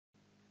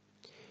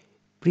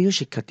প্রিয়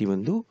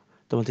শিক্ষার্থীবৃন্দু,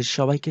 তোমাদের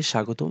সবাইকে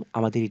স্বাগতম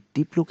আমাদের এই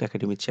ডিপ্লুক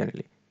একাডেমি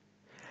চ্যানেলে।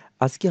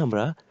 আজকে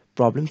আমরা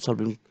প্রবলেম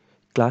সলভিং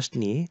ক্লাস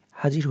নিয়ে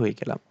হাজির হয়ে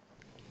গেলাম।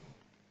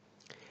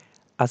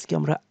 আজকে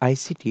আমরা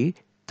আইসিটি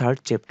থার্ড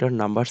চ্যাপ্টার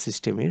নাম্বার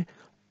সিস্টেমের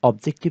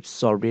অবজেক্টিভ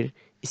সলভের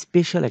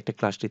স্পেশাল একটা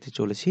ক্লাস নিতে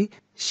চলেছি।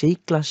 সেই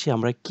ক্লাসে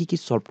আমরা কি কি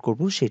সলভ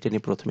করব সেটা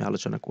নিয়ে প্রথমে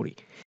আলোচনা করি।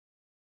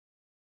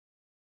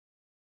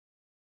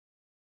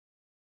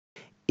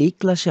 এই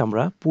ক্লাসে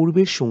আমরা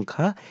পূর্বের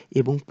সংখ্যা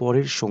এবং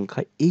পরের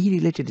সংখ্যা এই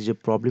রিলেটেড যে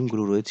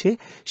প্রবলেমগুলো রয়েছে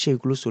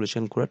সেগুলো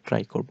সলিউশন করার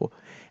ট্রাই করব।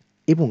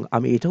 এবং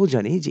আমি এটাও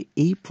জানি যে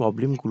এই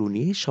প্রবলেমগুলো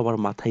নিয়ে সবার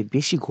মাথায়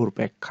বেশি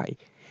ঘুরপাক খায়,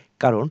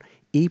 কারণ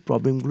এই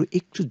প্রবলেমগুলো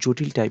একটু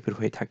জটিল টাইপের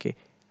হয়ে থাকে।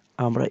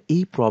 আমরা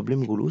এই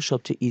প্রবলেমগুলো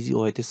সবচেয়ে ইজি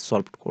ওয়েতে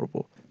সলভ করব।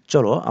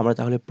 চলো আমরা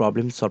তাহলে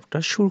প্রবলেম সলভটা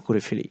শুরু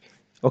করে ফেলি।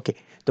 ওকে,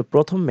 তো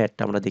প্রথম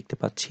ম্যাথটা আমরা দেখতে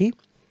পাচ্ছি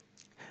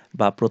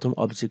বা প্রথম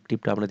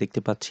অবজেক্টিভটা আমরা দেখতে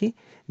পাচ্ছি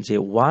যে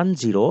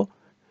 10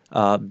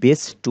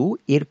 বেস 2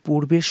 এর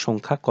পূর্বের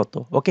সংখ্যা কত।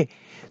 ওকে,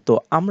 তো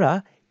আমরা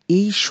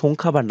এই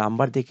সংখ্যা বা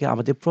নাম্বার দেখে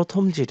আমাদের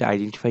প্রথম যেটা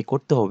আইডেন্টিফাই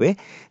করতে হবে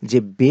যে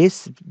বেস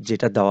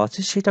যেটা দেওয়া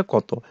আছে সেটা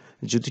কত।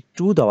 যদি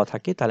 2 দেওয়া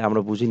থাকে তাহলে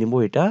আমরা বুঝে নিব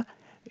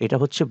এটা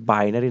হচ্ছে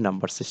বাইনারি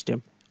নাম্বার সিস্টেম।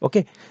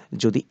 ওকে,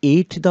 যদি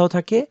 8 দেওয়া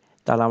থাকে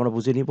তাহলে আমরা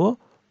বুঝে নিব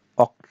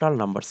অক্টাল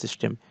নাম্বার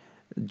সিস্টেম।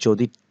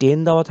 যদি 10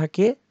 দেওয়া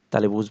থাকে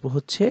তাহলে বুঝবো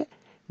হচ্ছে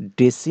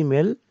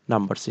ডেসিমেল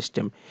নাম্বার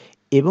সিস্টেম,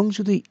 এবং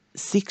যদি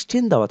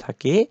 16 দেওয়া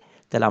থাকে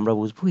তাহলে আমরা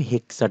বুঝবো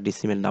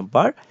হেক্সাডেসিমেল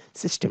নাম্বার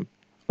সিস্টেম।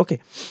 ওকে,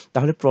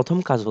 তাহলে প্রথম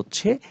কাজ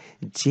হচ্ছে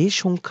যে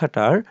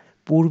সংখ্যাটার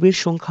পূর্বের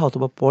সংখ্যা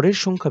অথবা পরের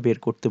সংখ্যা বের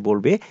করতে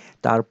বলবে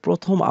তার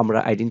প্রথম আমরা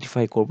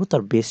আইডেন্টিফাই করব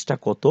তার বেসটা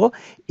কত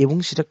এবং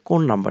সেটা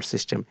কোন নাম্বার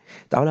সিস্টেম।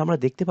 তাহলে আমরা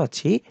দেখতে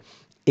পাচ্ছি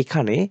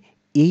এখানে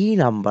এই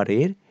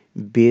নাম্বারের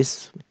বেস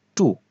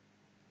 2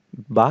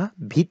 বা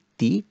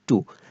ভিত্তি 2।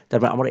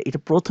 তারপর আমরা এটা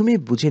প্রথমে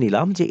বুঝে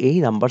নিলাম যে এই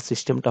নাম্বার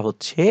সিস্টেমটা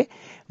হচ্ছে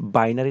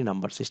বাইনারি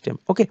নাম্বার সিস্টেম।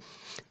 ওকে,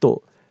 তো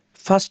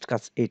ফার্স্ট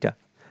কাজ এটা।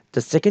 তো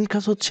সেকেন্ড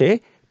কাজ হচ্ছে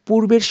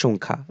পূর্বের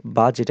সংখ্যা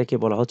বা যেটাকে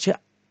বলা হচ্ছে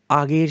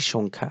আগের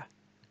সংখ্যা।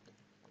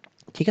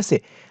 ঠিক আছে,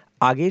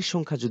 আগের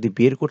সংখ্যা যদি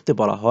বের করতে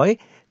বলা হয়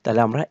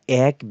তাহলে আমরা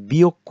 1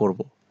 বিয়োগ করব।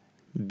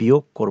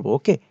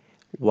 ওকে,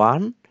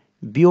 1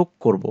 বিয়োগ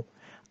করব।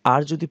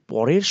 আর যদি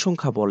পরের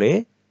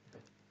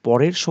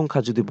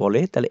সংখ্যা যদি বলে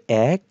তাহলে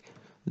 1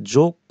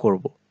 যোগ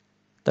করব।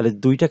 তাহলে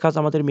দুইটা কাজ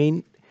আমাদের মেইন।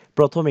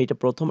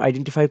 প্রথম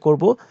আইডেন্টিফাই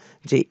করব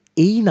যে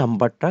এই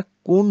নাম্বারটা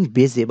কোন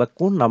বেজে বা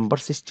কোন নাম্বার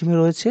সিস্টেমে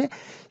রয়েছে।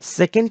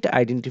 সেকেন্ড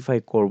আইডেন্টিফাই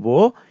করব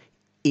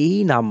এই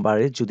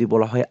নাম্বারে যদি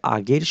বলা হয়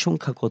আগের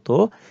সংখ্যা কত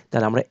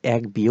তাহলে আমরা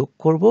 1 বিয়োগ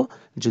করব,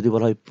 যদি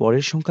বলা হয়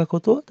পরের সংখ্যা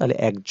কত তাহলে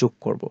 1 যোগ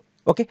করব।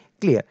 ওকে,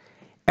 ক্লিয়ার।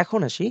 এখন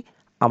আসি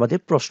আমাদের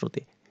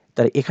প্রশ্নতে।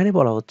 তাহলে এখানে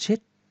বলা হচ্ছে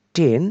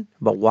 10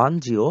 বা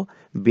 10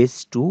 বেস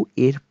 2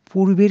 এর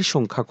পূর্বের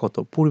সংখ্যা কত।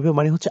 পূর্বে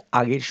মানে হচ্ছে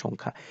আগের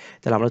সংখ্যা।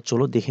 তাহলে আমরা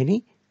চলো দেখে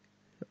নিই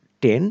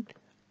 10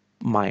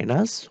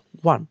 মাইনাস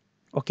 1।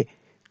 ওকে,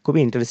 খুবই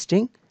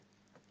ইন্টারেস্টিং,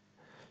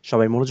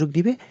 সবাই মনোযোগ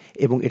দিবে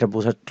এবং এটা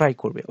বোঝার ট্রাই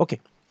করবে। ওকে,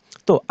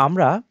 তো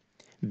আমরা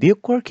বিয়োগ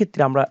করার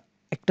ক্ষেত্রে আমরা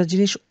একটা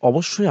জিনিস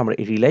অবশ্যই আমরা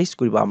রিয়েলাইজ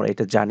করি বা আমরা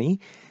এটা জানি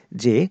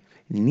যে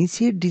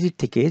নিচের ডিজিট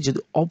থেকে যদি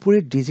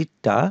অপরের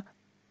ডিজিটটা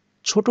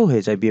ছোট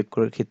হয়ে যায় বিয়োগ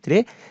করার ক্ষেত্রে,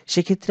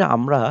 সেক্ষেত্রে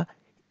আমরা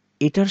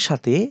এটার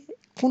সাথে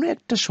কোনো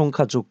একটা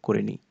সংখ্যা যোগ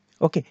করে নিই।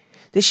 ওকে,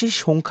 তো সেই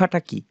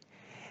সংখ্যাটা কি?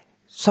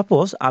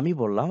 সাপোজ আমি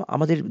বললাম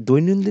আমাদের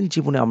দৈনন্দিন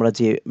জীবনে আমরা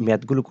যে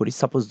ম্যাথগুলো করি,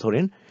 সাপোজ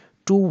ধরেন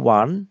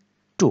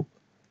 212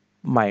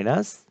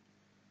 মাইনাস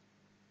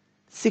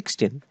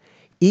 16।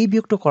 এই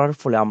বিয়োগটা করার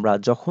ফলে আমরা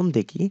যখন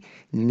দেখি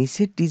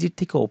নিচের ডিজিট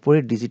থেকে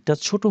ওপরের ডিজিটটা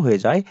ছোট হয়ে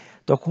যায়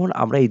তখন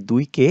আমরা এই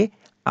 2কে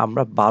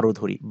আমরা 12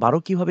 ধরি। 12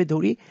 কিভাবে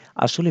ধরি?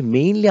 আসলে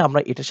মেইনলি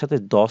আমরা এটার সাথে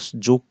 10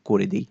 যোগ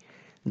করে দিই।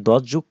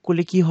 10 যোগ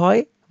করলে কি হয়?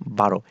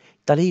 12।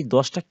 তাহলে এই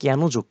 10টা কেন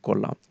যোগ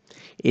করলাম?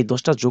 এই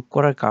 10টা যোগ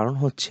করার কারণ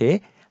হচ্ছে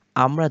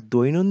আমরা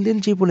দৈনন্দিন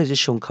জীবনে যে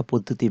সংখ্যা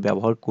পদ্ধতি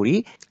ব্যবহার করি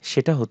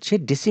সেটা হচ্ছে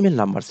ডেসিমেল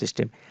নাম্বার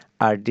সিস্টেম।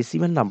 আর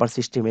ডেসিমেল নাম্বার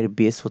সিস্টেমের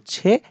বেস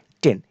হচ্ছে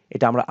 10।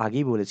 এটা আমরা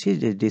আগেই বলেছি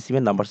যে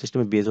ডেসিমেল নাম্বার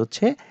সিস্টেমের বেস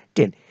হচ্ছে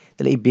 10।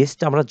 তাহলে এই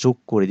বেসটা আমরা যোগ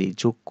করে দিই।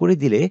 যোগ করে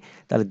দিলে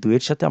তাহলে 2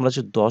 এর সাথে আমরা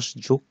যদি 10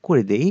 যোগ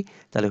করে দেই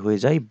তাহলে হয়ে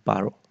যায়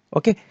 12।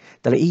 ওকে,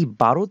 তাহলে এই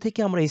 12 থেকে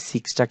আমরা এই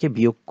 6টাকে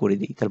বিয়োগ করে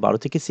দিই। তাহলে 12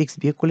 থেকে 6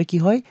 বিয়োগ করলে কি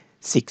হয়?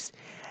 6।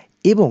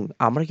 এবং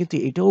আমরা কিন্তু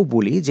এটাও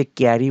বলি যে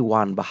ক্যারি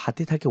 1 বা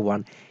হাতে থাকে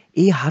 1।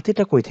 এই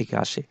হাতেটা কই থেকে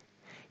আসে?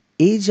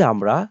 এই যে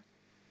আমরা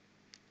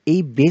এই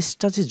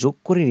বেসটা যে যোগ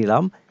করে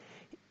নিলাম,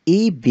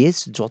 এই বেস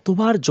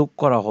যতবার যোগ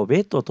করা হবে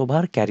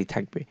ততবার ক্যারি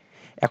থাকবে।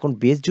 এখন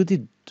বেস যদি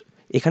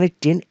এখানে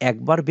 10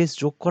 একবার বেস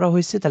যোগ করা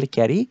হয়েছে তাহলে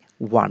ক্যারি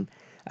 1,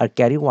 আর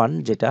ক্যারি 1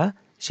 যেটা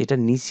সেটা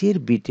নিচের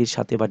বিটের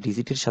সাথে বা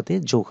ডিজিটের সাথে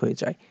যোগ হয়ে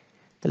যায়।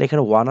 তাহলে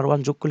এখানে 1 আর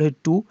 1 যোগ করলে হয়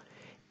 2।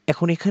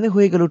 এখন এখানে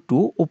হয়ে গেল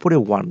 2, উপরে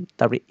 1।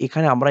 তারপরে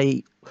এখানে আমরা এই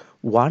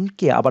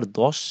 1কে আবার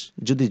 10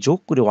 যদি যোগ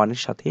করি 1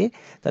 এর সাথে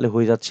তাহলে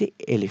হয়ে যাচ্ছে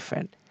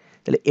 11।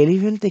 তাহলে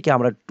 11 থেকে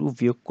আমরা 2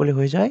 বিয়োগ করলে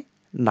হয়ে যায়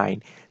 9।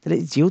 তাহলে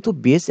যেহেতু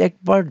বেস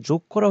একবার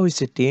যোগ করা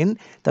হয়েছে 10,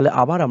 তাহলে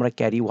আবার আমরা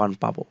ক্যারি 1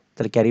 পাবো।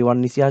 তাহলে ক্যারি 1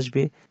 নিচে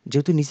আসবে।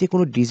 যেহেতু নিচে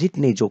কোনো ডিজিট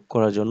নেই যোগ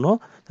করার জন্য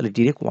তাহলে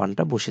ডিরেক্ট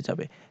 1টা বসে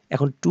যাবে।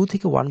 এখন 2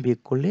 থেকে 1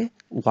 বিয়োগ করলে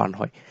 1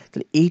 হয়।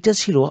 তাহলে এইটা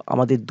ছিল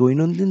আমাদের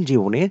দৈনন্দিন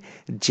জীবনের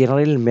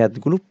জেনারেল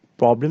ম্যাথগুলো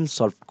প্রবলেম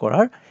সলভ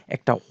করার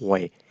একটা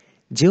ওয়ে।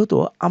 যেহেতু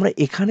আমরা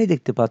এখানে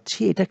দেখতে পাচ্ছি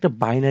এটা একটা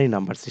বাইনারি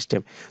নাম্বার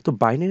সিস্টেম। তো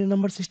বাইনারি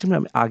নাম্বার সিস্টেমে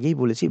আমি আগেই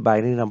বলেছি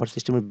বাইনারি নাম্বার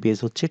সিস্টেমের বেস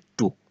হচ্ছে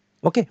 2।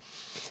 ওকে?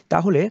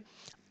 তাহলে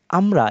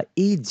আমরা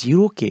এই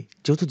 0কে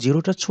যেহেতু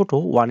 0টা ছোট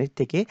 1 এর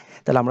থেকে,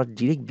 তাহলে আমরা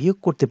ডিরেক্ট বিয়োগ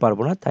করতে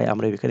পারবো না, তাই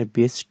আমরা এখানে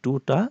বেস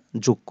 2টা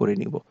যোগ করে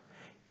নিব।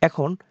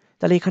 এখন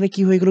তাহলে এখানে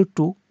কি হয়ে গেল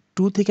 2,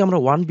 2 থেকে আমরা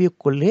 1 বিয়োগ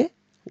করলে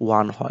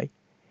 1 হয়।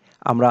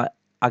 আমরা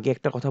আগে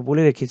একটা কথা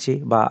বলে রেখেছি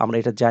বা আমরা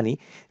এটা জানি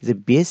যে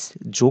বেস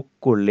যোগ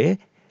করলে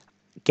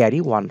ক্যারি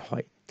 1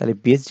 হয়। তাহলে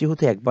বেস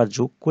যেহেতু একবার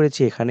যোগ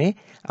করেছে এখানে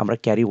আমরা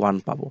ক্যারি 1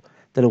 পাবো।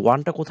 তাহলে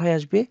 1টা কোথায়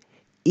আসবে?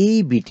 এই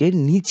বিটের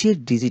নিচের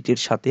ডিজিটের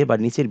সাথে বা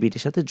নিচের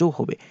বিটের সাথে যোগ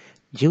হবে।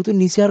 যেহেতু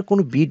নিচে আর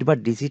কোনো বিট বা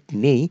ডিজিট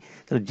নেই,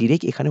 তাহলে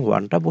ডিরেক্ট এখানে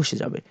 1টা বসে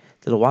যাবে।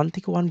 তাহলে 1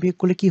 থেকে 1 বিয়োগ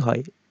করলে কি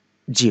হয়?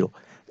 0।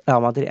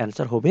 আমাদের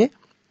অ্যান্সার হবে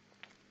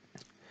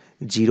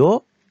 0,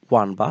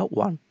 1 বা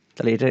 1।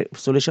 তাহলে এটার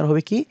সলিউশন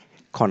হবে কি?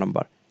 খ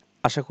নাম্বার।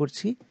 আশা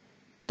করছি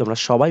তোমরা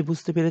সবাই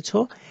বুঝতে পেরেছো।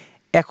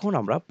 এখন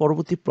আমরা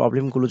পরবর্তী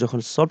প্রবলেমগুলো যখন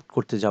সলভ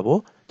করতে যাব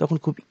তখন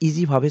খুব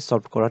ইজিভাবে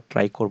সলভ করার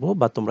ট্রাই করব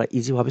বা তোমরা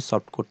ইজিভাবে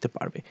সলভ করতে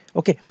পারবে।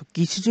 ওকে?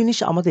 কিছু জিনিস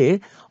আমাদের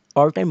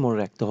অল টাইম মনে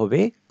রাখতে হবে।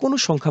 কোনো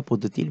সংখ্যা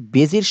পদ্ধতির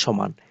বেজের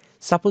সমান,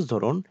 সাপোজ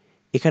ধরুন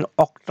এখানে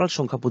অক্টাল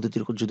সংখ্যা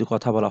পদ্ধতির যদি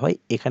কথা বলা হয়,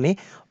 এখানে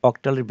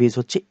অক্টালের বেজ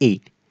হচ্ছে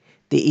 8।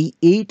 তো এই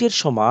 8-এর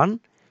সমান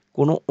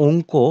কোনো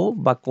অঙ্ক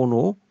বা কোনো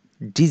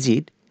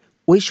ডিজিট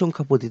ওই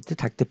সংখ্যা পদ্ধতিতে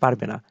থাকতে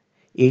পারবে না।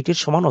 8-এর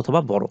সমান অথবা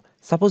বড়।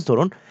 সাপোজ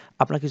ধরুন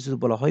আপনাকে যদি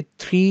বলা হয়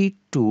 3,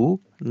 2,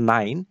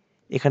 9,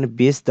 এখানে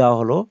বেস দেওয়া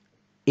হলো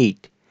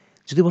 8।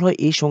 যদি বলা হয়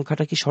এই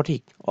সংখ্যাটা কি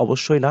সঠিক?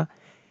 অবশ্যই না।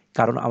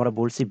 কারণ আমরা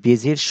বলছি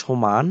বেজের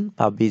সমান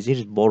বা বেজের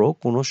বড়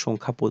কোনো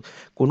সংখ্যা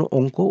কোনো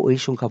অঙ্ক ওই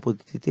সংখ্যা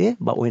পদ্ধতিতে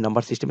বা ওই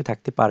নাম্বার সিস্টেমে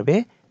থাকতে পারবে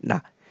না।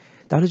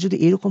 তাহলে যদি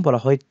এরকম বলা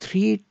হয়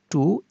 3,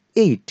 2,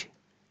 8,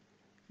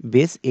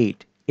 বেস 8,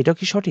 এটাও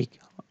কি সঠিক?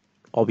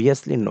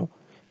 Obviously no.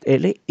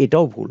 তাহলে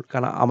এটাও ভুল।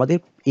 কারণ আমাদের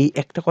এই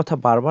একটা কথা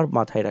বারবার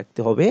মাথায় রাখতে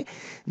হবে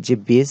যে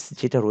বেস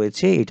যেটা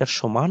রয়েছে এটার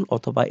সমান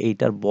অথবা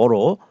এইটার বড়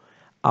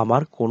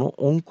আমার কোনো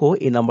অঙ্ক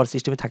এই নাম্বার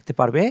সিস্টেমে থাকতে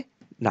পারবে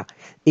না।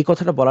 এই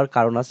কথাটা বলার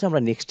কারণ আছে,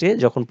 আমরা নেক্সটে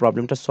যখন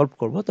প্রবলেমটা সলভ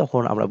করব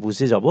তখন আমরা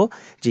বুঝে যাব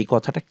যে এই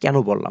কথাটা কেন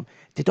বললাম।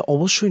 এটা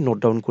অবশ্যই নোট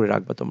ডাউন করে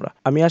রাখবে তোমরা।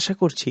 আমি আশা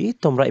করছি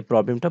তোমরা এই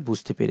প্রবলেমটা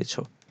বুঝতে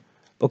পেরেছো।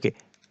 ওকে,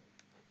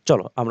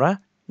 চলো আমরা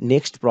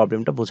নেক্সট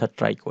প্রবলেমটা বোঝার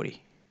ট্রাই করি।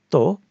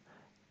 তো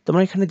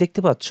তোমরা এখানে দেখতে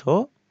পাচ্ছ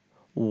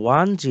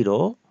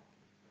 10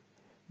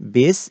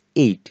 বেস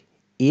 8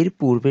 এর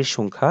পূর্বের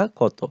সংখ্যা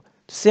কত?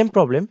 Same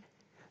problem.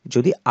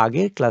 যদি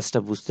আগের ক্লাসটা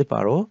বুঝতে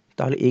পারো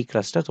তাহলে এই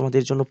ক্লাসটা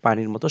তোমাদের জন্য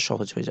পানির মতো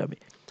সহজ হয়ে যাবে।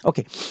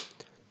 ওকে,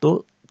 তো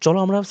চলো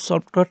আমরা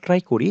সলভ করার ট্রাই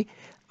করি।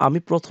 আমি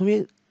প্রথমে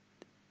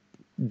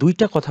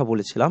দুইটা কথা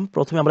বলেছিলাম।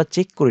 প্রথমে আমরা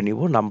চেক করে নিব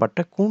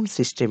নাম্বারটা কোন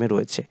সিস্টেমে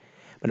রয়েছে,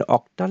 মানে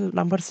অক্টাল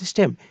নাম্বার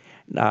সিস্টেম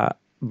না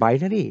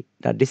বাইনারি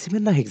না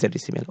ডেসিমেল না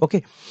হেক্সাডেসিমেল। ওকে,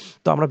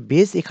 তো আমরা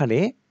বেস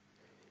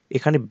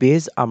এখানে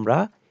বেস আমরা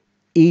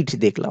 8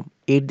 দেখলাম।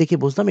 8 দেখে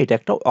বুঝলাম এটা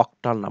একটা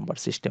অক্টাল নাম্বার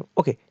সিস্টেম।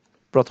 ওকে,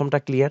 প্রথমটা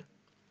ক্লিয়ার।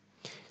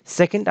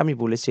 সেকেন্ড আমি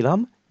বলেছিলাম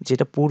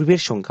যেটা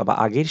পূর্বের সংখ্যা বা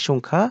আগের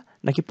সংখ্যা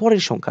নাকি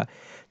পরের সংখ্যা।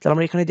 তাহলে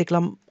আমরা এখানে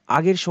দেখলাম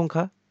আগের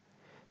সংখ্যা।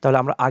 তাহলে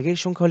আমরা আগের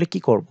সংখ্যা হলে কি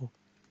করব?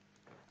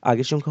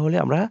 আগের সংখ্যা হলে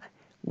আমরা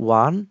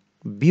 1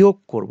 বিয়োগ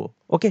করব।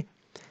 ওকে,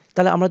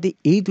 তাহলে আমাদের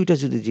এই দুইটা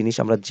যদি জিনিস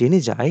আমরা জেনে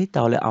যাই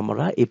তাহলে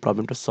আমরা এই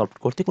প্রবলেমটা সলভ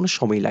করতে কোনো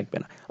সময় লাগবে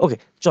না। ওকে,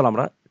 চলো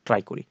আমরা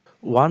ট্রাই করি।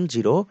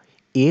 10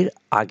 এর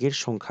আগের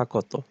সংখ্যা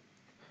কত?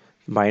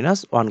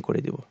 -1 করে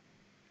দেব।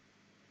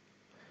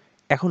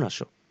 এখন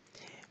আসো,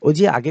 ওই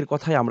যে আগের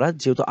কথায় আমরা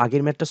যেহেতু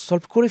আগের ম্যাথটা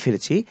সলভ করে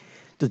ফেলেছি,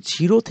 তো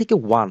 0 থেকে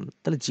 1,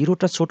 তাহলে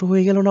 0টা ছোট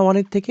হয়ে গেল না 1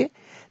 এর থেকে?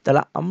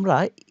 তাহলে আমরা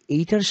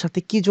এইটার সাথে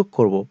কি যোগ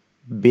করব?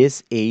 বেস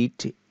 8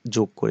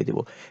 যোগ করে দেব।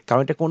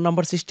 কারণ এটা কোন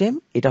নাম্বার সিস্টেম?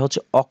 এটা হচ্ছে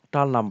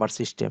অক্টাল নাম্বার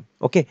সিস্টেম।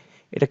 ওকে,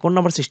 এটা কোন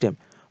number system?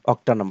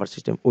 Octal number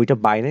system. ওইটা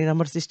বাইনারি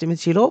নাম্বার সিস্টেমে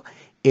ছিল,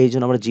 এই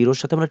জন্য আমরা 0-র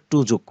সাথে আমরা 2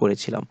 যোগ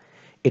করেছিলাম।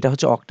 এটা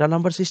হচ্ছে অক্টাল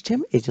নাম্বার সিস্টেম,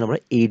 এই জন্য আমরা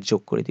 8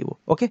 যোগ করে দিব।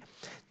 ওকে,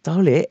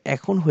 তাহলে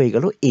এখন হয়ে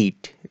গেল 8,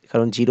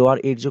 কারণ 0 আর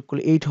 8 যোগ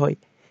করলে 8 হয়।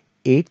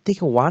 8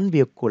 থেকে 1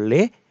 বিয়োগ করলে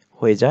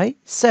হয়ে যায়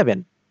 7।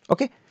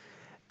 ওকে,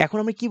 এখন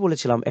আমি কি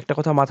বলেছিলাম? একটা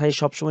কথা মাথায়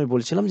সবসময়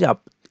বলছিলাম যে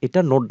এটা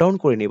নোট ডাউন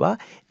করে নিবা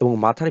এবং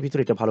মাথার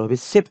ভিতরে এটা ভালোভাবে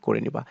সেভ করে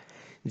নিবা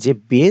যে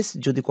বেস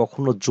যদি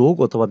কখনো যোগ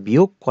অথবা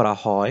বিয়োগ করা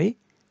হয়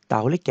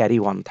তাহলে ক্যারি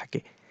 1 থাকে।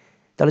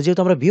 তাহলে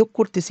যেহেতু আমরা বিয়োগ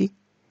করতেছি,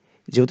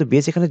 যেহেতু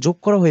বেস এখানে যোগ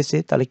করা হয়েছে,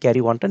 তাহলে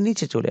ক্যারি 1টা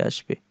নিচে চলে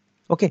আসবে।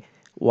 ওকে,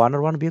 1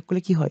 আর 1 বিয়োগ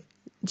করলে কি হয়?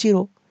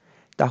 0।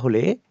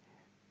 তাহলে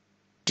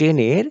 10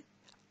 এর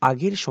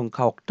আগের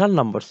সংখ্যা অক্টাল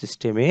নাম্বার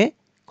সিস্টেমে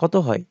কত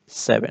হয়?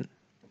 7।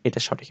 এটা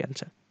সঠিক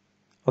অ্যান্সার।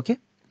 ওকে,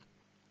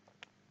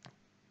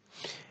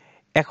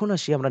 এখন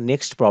আসি আমরা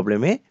নেক্সট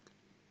প্রবলেমে।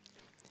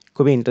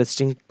 খুবই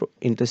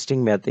ইন্টারেস্টিং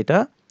ম্যাথ এটা।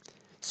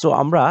 সো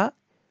আমরা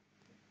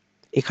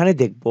এখানে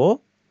দেখব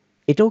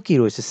এটাও কি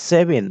রয়েছে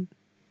 7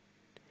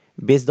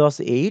 বেস দেওয়া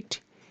আছে 8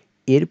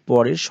 এর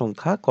পরের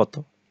সংখ্যা কত?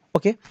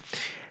 ওকে,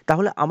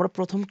 তাহলে আমরা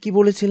প্রথম কি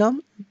বলেছিলাম,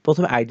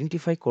 প্রথমে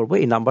আইডেন্টিফাই করব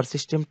এই নাম্বার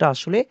সিস্টেমটা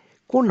আসলে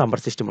কোন নাম্বার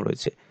সিস্টেমে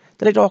রয়েছে।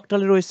 তাহলে এটা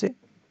অক্টালে রয়েছে।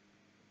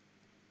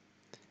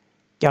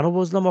 কেন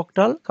বুঝলাম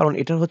অক্টাল? কারণ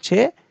এটার হচ্ছে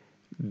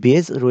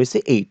বেজ রয়েছে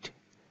 8।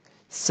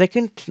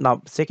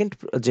 সেকেন্ড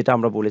যেটা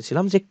আমরা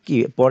বলেছিলাম যে কি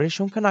পরের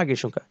সংখ্যা না আগের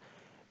সংখ্যা,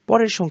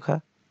 পরের সংখ্যা।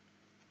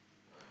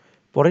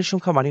 পরের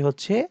সংখ্যা মানে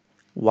হচ্ছে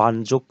 1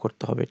 যোগ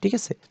করতে হবে, ঠিক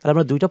আছে? তাহলে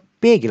আমরা দুইটা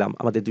পেয়ে গেলাম,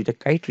 আমাদের দুইটা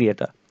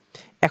ক্রাইটেরিয়াটা।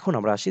 এখন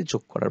আমরা আসি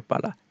যোগ করার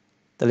পালা।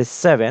 তাহলে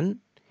 7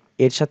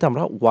 এর সাথে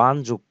আমরা 1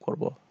 যোগ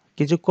করব।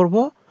 কি যোগ করব?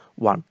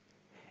 1।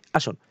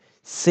 আসুন,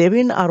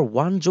 7 আর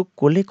 1 যোগ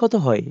করলে কত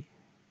হয়?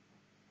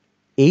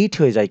 8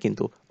 হয়ে যায়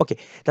কিন্তু। ওকে,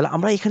 তাহলে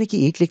আমরা এখানে কি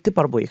 8 লিখতে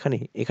পারবো? এখানে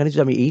এখানে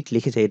যদি আমি 8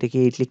 লিখে যাই, এটা কি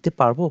 8 লিখতে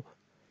পারবো?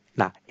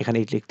 না, এখানে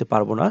 8 লিখতে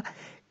পারবো না।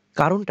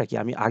 কারণটা কি?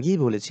 আমি আগেই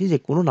বলেছি যে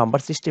কোনো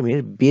নাম্বার সিস্টেমের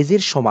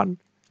বেজের সমান,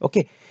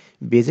 ওকে,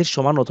 বেজের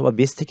সমান অথবা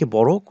বেজ থেকে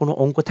বড় কোনো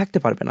অঙ্ক থাকতে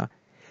পারবে না।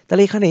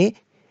 তাহলে এখানে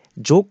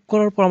যোগ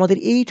করার পর আমাদের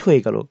 8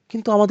 হয়ে গেল,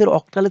 কিন্তু আমাদের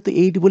অক্টালে তো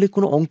 8 বলে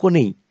কোনো অঙ্ক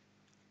নেই।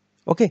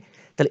 ওকে,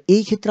 তাহলে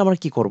এই ক্ষেত্রে আমরা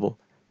কি করব?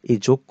 এই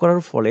যোগ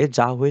করার ফলে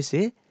যা হয়েছে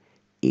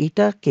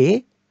এইটাকে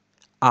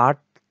 8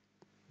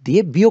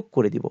 দিয়ে বিয়োগ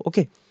করে দিব।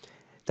 ওকে,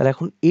 তাহলে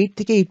এখন 8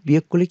 থেকে 8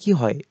 বিয়োগ করলে কি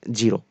হয়?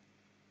 0।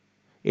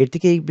 8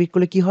 থেকে 8 বিয়োগ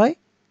করলে কি হয়?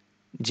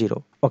 0।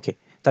 ওকে,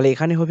 তাহলে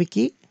এখানে হবে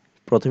কি?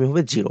 প্রথমে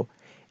হবে 0।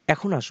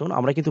 এখন আসুন,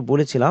 আমরা কিন্তু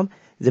বলেছিলাম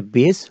যে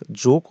বেস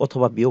যোগ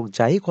অথবা বিয়োগ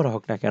যাই করা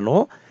হোক না কেন,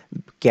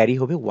 ক্যারি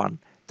হবে 1।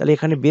 তাহলে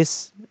এখানে বেস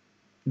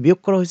বিয়োগ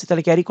করা হয়েছে,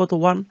 তাহলে ক্যারি কত?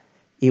 1।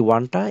 এই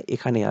 1টা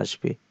এখানে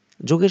আসবে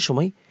যোগের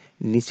সময়,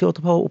 নিচে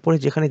অথবা উপরে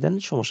যেখানে দেন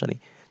সমস্যা নেই।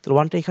 তাহলে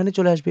 1টা এখানে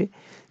চলে আসবে।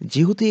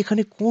 যেহেতু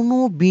এখানে কোনো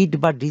বিট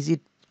বা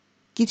ডিজিট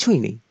কিছুই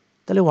নেই,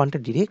 তাহলে 1টা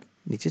ডিরেক্ট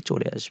নিচে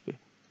চলে আসবে।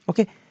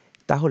 ওকে,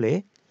 তাহলে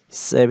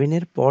 7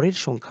 এর পরের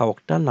সংখ্যা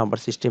অক্টাল নাম্বার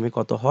সিস্টেমে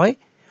কত হয়?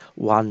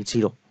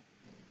 10।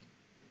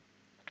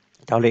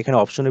 তাহলে এখানে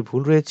অপশনে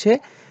ভুল রয়েছে।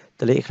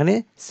 তাহলে এখানে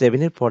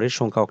 7 এর পরের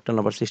সংখ্যা অক্টাল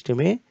নাম্বার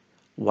সিস্টেমে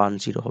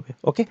 10 হবে।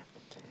 ওকে,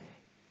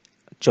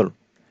 চলো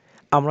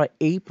আমরা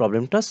এই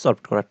প্রবলেমটা সলভ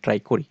করার ট্রাই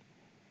করি।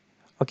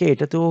 ওকে,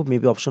 এটাতেও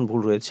মেবি অপশন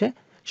ভুল রয়েছে,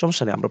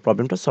 সমস্যা নেই, আমরা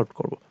প্রবলেমটা সলভ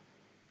করব।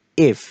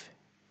 এফ,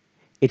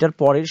 এটার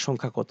পরের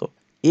সংখ্যা কত?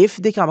 এফ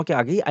দেখে আমাকে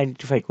আগেই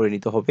আইডেন্টিফাই করে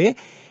নিতে হবে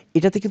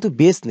এটাতে কিন্তু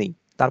বেস নেই,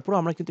 তারপর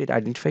আমরা কিন্তু এটা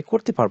আইডেন্টিফাই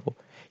করতে পারবো,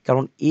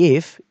 কারণ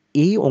এফ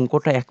এই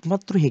অঙ্কটা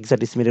একমাত্র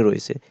হেক্সাডেসিমেলে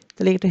রয়েছে।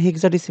 তাহলে এটা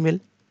হেক্সাডেসিমেল।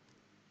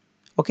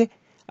 ওকে,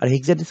 আর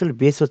হেক্সাডেসিমেল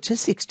বেস হচ্ছে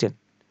 16।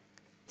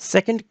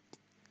 সেকেন্ড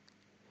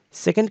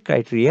সেকেন্ড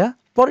ক্রাইটেরিয়া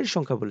পরের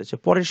সংখ্যা বলেছে,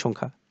 পরের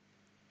সংখ্যা।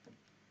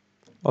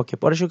 ওকে,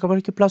 পরের সংখ্যা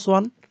মানে কি?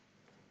 +1।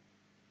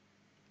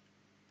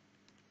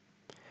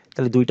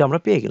 তাহলে দুইটা আমরা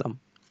পেয়ে গেলাম।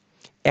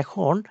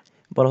 এখন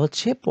বলা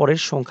হচ্ছে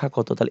পরের সংখ্যা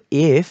কত? তাহলে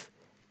এফ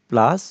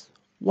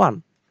 +1।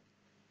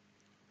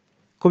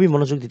 খুবই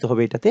মনোযোগ দিতে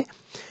হবে এটাতে।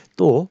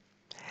 তো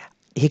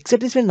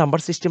হেক্সাডেসিমেল নাম্বার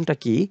সিস্টেমটা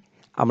কি?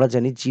 আমরা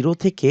জানি 0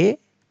 থেকে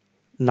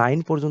 9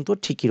 পর্যন্ত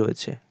ঠিকই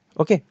রয়েছে।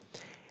 ওকে,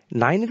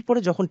 9 এর পরে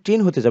যখন 10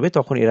 হতে যাবে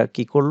তখন এরা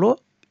কি করলো?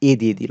 এ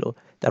দিয়ে দিল,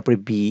 তারপরে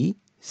বি,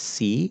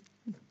 সি,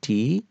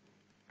 ডি,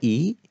 ই,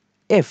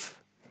 এফ।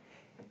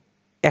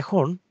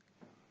 এখন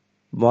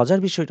মজার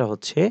বিষয়টা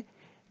হচ্ছে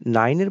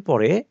 9 এর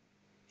পরে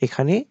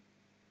এখানে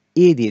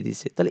এ দিয়ে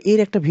দিছে, তাহলে এর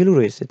একটা ভ্যালু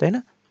রয়েছে, তাই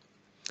না?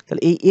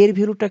 তাহলে এই এর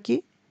ভ্যালুটা কি?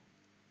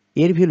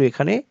 এর ভ্যালু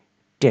এখানে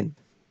 10।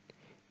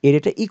 এর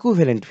এটা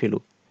ইকুইভ্যালেন্ট ভ্যালু।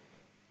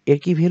 এর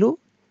কি ভ্যালু?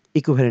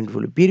 Equivalent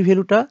value. বির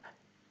ভ্যালুটা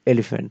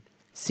 11,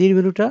 সির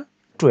ভ্যালুটা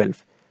 12,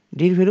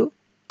 ডির ভ্যালু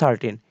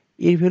 13,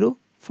 এর ভ্যালু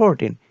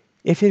 14,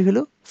 এফ এর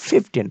ভ্যালু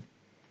 15।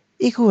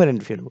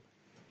 ইকুইভ্যালেন্ট ভ্যালু,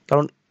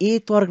 কারণ এ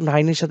তো আর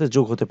 9 এর সাথে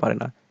যোগ হতে পারে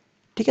না,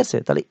 ঠিক আছে?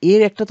 তাহলে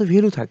এর একটা তো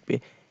ভ্যালু থাকবে,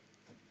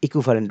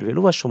 ইকুইভ্যালেন্ট ভ্যালু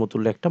বা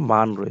সমতুল্য একটা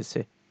মান রয়েছে।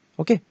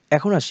 ওকে,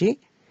 এখন আসি,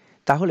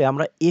 তাহলে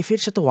আমরা এফ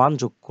এর সাথে 1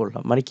 যোগ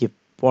করলাম, মানে কি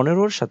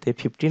 15-র সাথে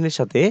 15-এর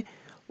সাথে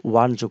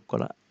 1 যোগ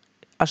করলাম।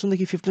 আসুন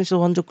দেখি 15-এর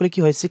সাথে 1 যোগ করলে কি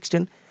হয়?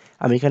 16।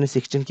 আমি এখানে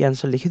 16 কি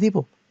অ্যান্সার লিখে দিব?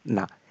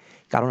 না,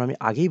 কারণ আমি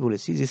আগেই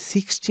বলেছি যে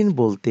 16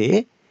 বলতে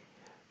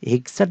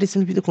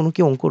হেক্সাডেসিমেল ভিতরে কোনো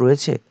কি অঙ্ক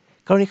রয়েছে?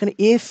 কারণ এখানে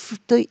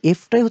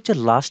এফটাই হচ্ছে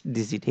লাস্ট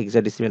ডিজিট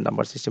হেক্সাডেসিমেল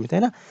নাম্বার সিস্টেমে,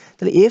 তাই না?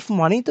 তাহলে এফ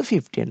মানেই তো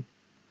 15।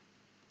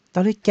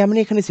 তাহলে কেমনে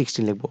এখানে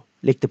 16 লিখবো?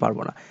 লিখতে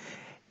পারবো না।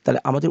 তাহলে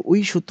আমাদের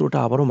ওই সূত্রটা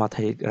আবারও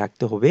মাথায়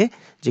রাখতে হবে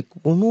যে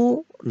কোনো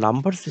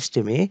নাম্বার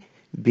সিস্টেমে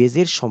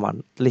বেজের সমান,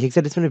 তাহলে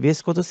হেক্সাডেসিমেলের বেজ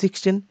কত?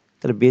 16।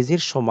 তাহলে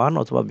বেজের সমান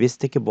অথবা বেজ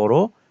থেকে বড়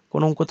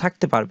কোনো অঙ্ক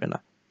থাকতে পারবে না,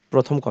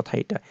 প্রথম কথা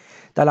এটা।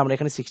 তাহলে আমরা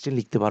এখানে 16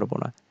 লিখতে পারবো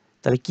না।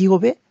 তাহলে কি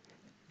হবে?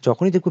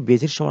 যখনই দেখবো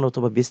বেজের সমান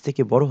অথবা বেজ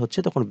থেকে বড় হচ্ছে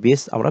তখন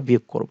বেজ আমরা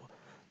বিয়োগ করব।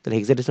 তাহলে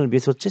হেক্সাডেসিমেল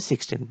বেজ হচ্ছে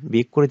 16,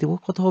 বিয়োগ করে দেব,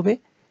 কত হবে?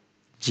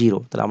 0।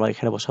 তাহলে আমরা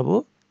এখানে বসাবো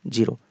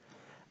 0।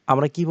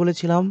 আমরা কি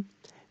বলেছিলাম?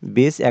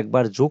 বেস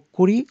একবার যোগ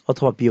করি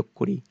অথবা বিয়োগ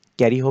করি,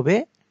 ক্যারি হবে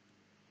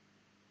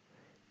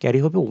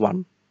 1।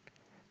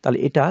 তাহলে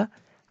এটা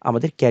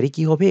আমাদের ক্যারি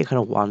কি হবে?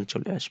 এখানে 1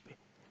 চলে আসবে,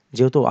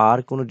 যেহেতু আর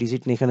কোনো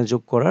ডিজিট নেই এখানে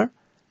যোগ করার,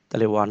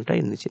 তাহলে 1টা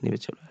এর নিচে নেমে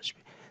চলে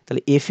আসবে।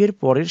 তাহলে এফ এর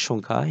পরের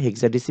সংখ্যা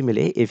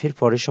হেক্সাডেসিমেলে এফ এর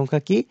পরের সংখ্যা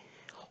কি?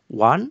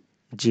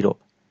 10।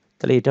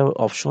 তাহলে এটা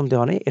অপশন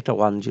দেওয়া নেই, এটা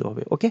 10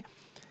 হবে। ওকে,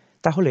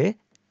 তাহলে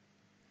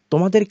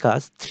তোমাদের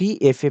কাজ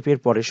 3FF এর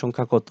পরের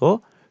সংখ্যা কত?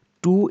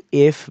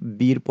 2FB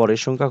এর পরের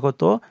সংখ্যা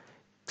কত,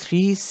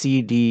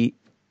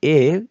 3CDA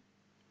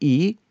E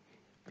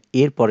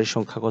এর পরের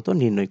সংখ্যা কত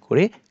নির্ণয়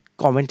করে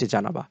কমেন্টে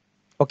জানাবা।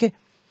 ওকে,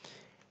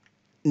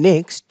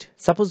 নেক্সট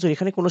সাপোজ যদি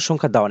এখানে কোনো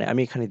সংখ্যা দেওয়া নেই,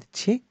 আমি এখানে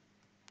দিচ্ছি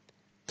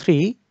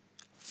 3,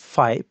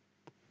 5,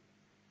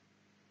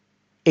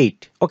 8।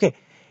 ওকে,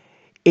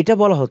 এটা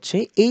বলা হচ্ছে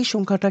এই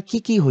সংখ্যাটা কি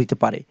কি হইতে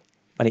পারে,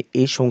 মানে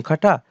এই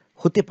সংখ্যাটা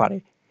হতে পারে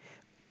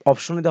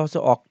অপশনে দেওয়া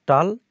হচ্ছে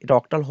অক্টাল, এটা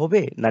অক্টাল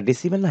হবে না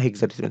ডেসিমেল না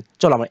হেক্সাডেসিমেল।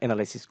 চলো আমরা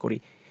অ্যানালাইসিস করি।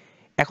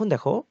 এখন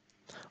দেখো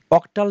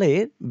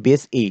অক্টালের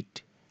বেস 8,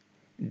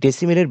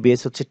 ডেসিমেলের বেস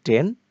হচ্ছে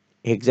 10,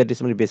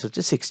 হেক্সাডেসিমেলের বেস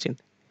হচ্ছে 16।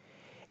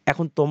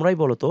 এখন তোমরাই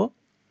বলো তো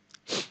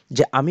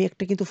যে আমি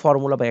একটা কিন্তু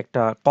ফর্মুলা বা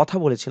একটা কথা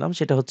বলেছিলাম,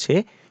 সেটা হচ্ছে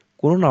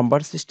কোনো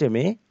নাম্বার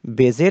সিস্টেমে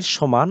বেজের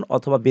সমান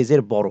অথবা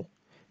বেজের বড়,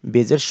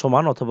 বেজের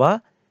সমান অথবা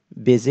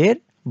বেজের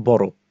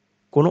বড়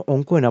কোনো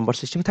অঙ্ক এই নাম্বার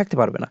সিস্টেমে থাকতে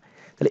পারবে না।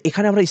 তাহলে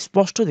এখানে আমরা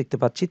স্পষ্ট দেখতে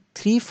পাচ্ছি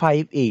 3,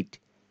 5,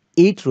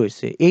 8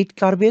 রয়েছে। 8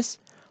 কার বেস?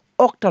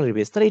 অক্টালের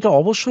বেস। তাহলে এটা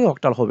অবশ্যই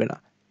অক্টাল হবে না।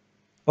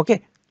 ওকে,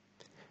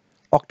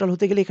 অক্টাল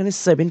হতে গেলে এখানে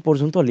 7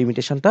 পর্যন্ত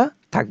লিমিটেশনটা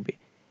থাকবে।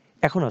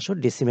 এখন আসো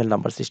decimal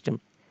number system.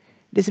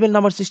 Decimal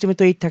number সিস্টেমে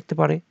তো 8 থাকতে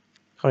পারে,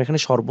 কারণ এখানে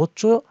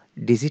সর্বোচ্চ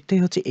ডিজিটটাই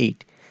হচ্ছে 8।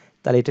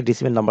 তাহলে এটা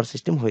ডেসিমেল নাম্বার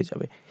সিস্টেম হয়ে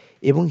যাবে।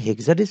 এবং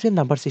হেক্সাডেসিমেল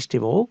নাম্বার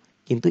সিস্টেমেও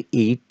কিন্তু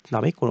 8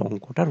 নামে কোনো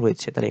অঙ্কটা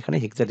রয়েছে, তাহলে এখানে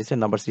হেক্সাডেসিমেল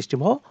নাম্বার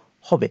সিস্টেমও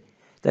হবে।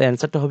 তাহলে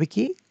অ্যান্সারটা হবে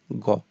কি?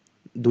 গ,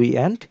 2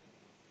 and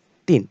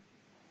 3।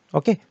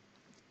 ওকে,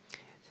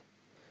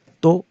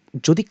 তো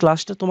যদি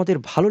ক্লাসটা তোমাদের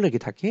ভালো লেগে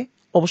থাকে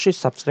অবশ্যই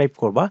সাবস্ক্রাইব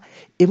করবা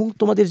এবং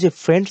তোমাদের যে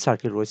ফ্রেন্ড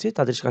সার্কেল রয়েছে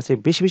তাদের কাছে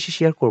বেশি বেশি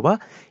শেয়ার করবা।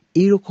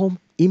 এইরকম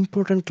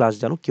ইম্পর্ট্যান্ট ক্লাস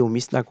যেন কেউ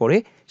মিস না করে,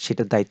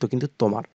 সেটার দায়িত্ব কিন্তু তোমার।